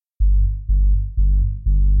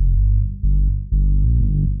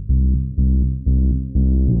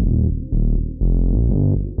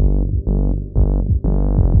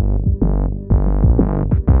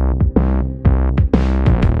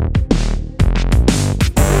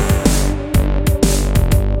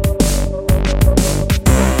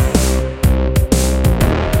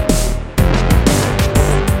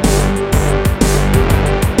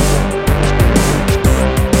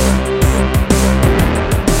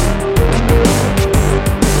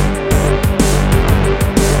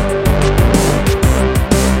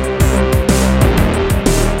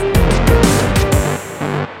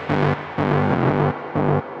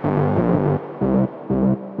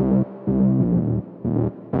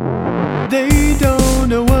They don't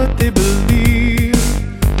know what they believe,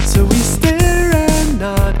 so we stare and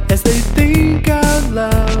nod as they think out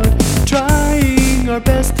loud, trying our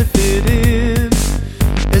best to fit in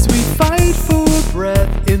as we fight for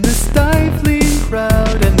breath in the stifling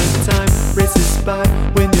crowd. And the time races by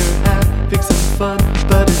when you're having some fun,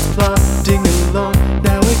 but it's plodding along.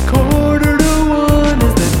 Now at 1:45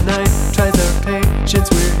 as the night tries our patience,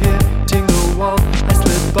 we're hitting a wall. I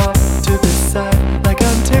slip off to the side like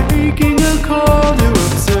I'm taking a call to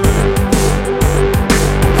observe.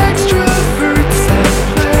 Extroverts at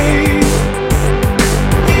play,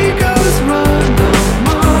 egos run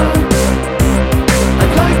amok.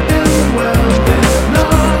 I'd like them well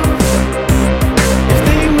enough if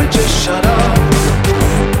they would just shut up.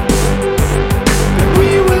 But we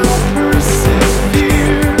will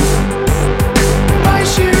persevere by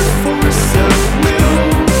sheer force of will.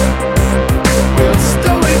 We'll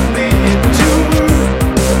stoically endure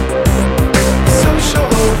social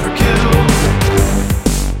overkill.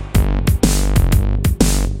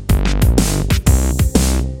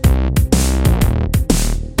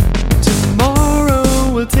 Tomorrow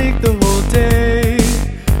we'll take the whole day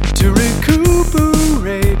to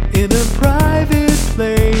recuperate in a private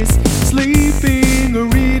place, sleeping or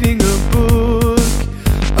reading a book.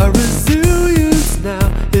 Our resilience now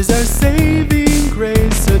is our saving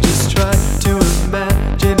grace, so just try to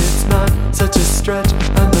imagine it's not such a stretch.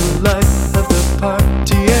 I'm the life of the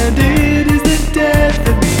party, and it is the death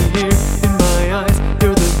of me here in my eyes.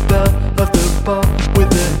 You're the belle of the ball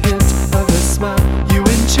with a hint of a smile. You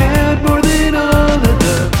enchant more than all of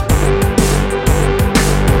the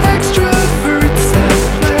extroverts at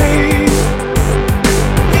play.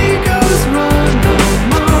 Egos run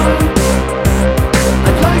amok.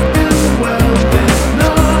 I'd like them well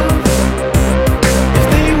enough if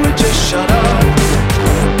they would just shut up.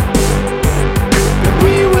 But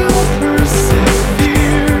we will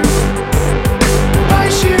persevere by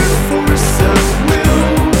sheer force of will.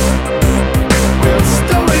 We'll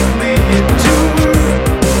stoically endure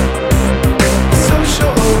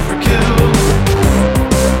social overkill.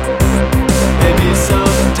 Maybe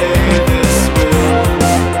someday this will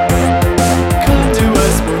come to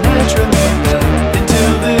us more naturally, but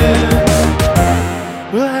until then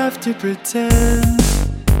we'll have to pretend.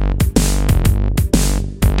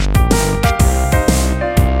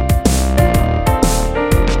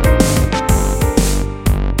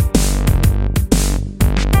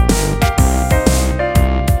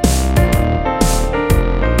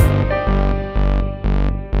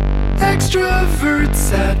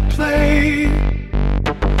 Extroverts at play,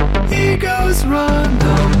 egos run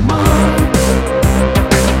amok.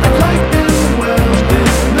 I'd like them well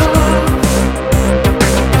enough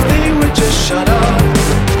if they would just shut up.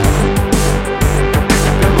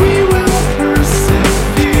 But we will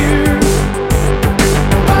persevere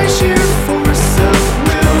by sheer force of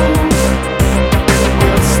will.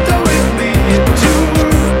 We'll stoically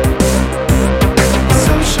endure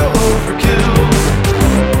social overkill.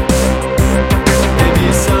 Maybe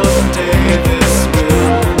someday this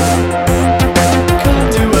will come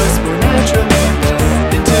to us more naturally, but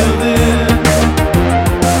until then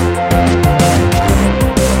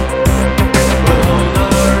we'll hone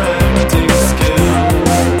our acting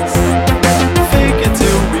skills. Fake it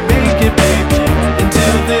till we make it, baby.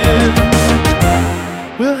 Until then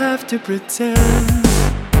we'll have to pretend.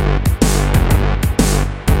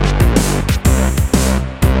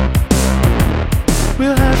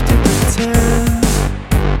 We'll have to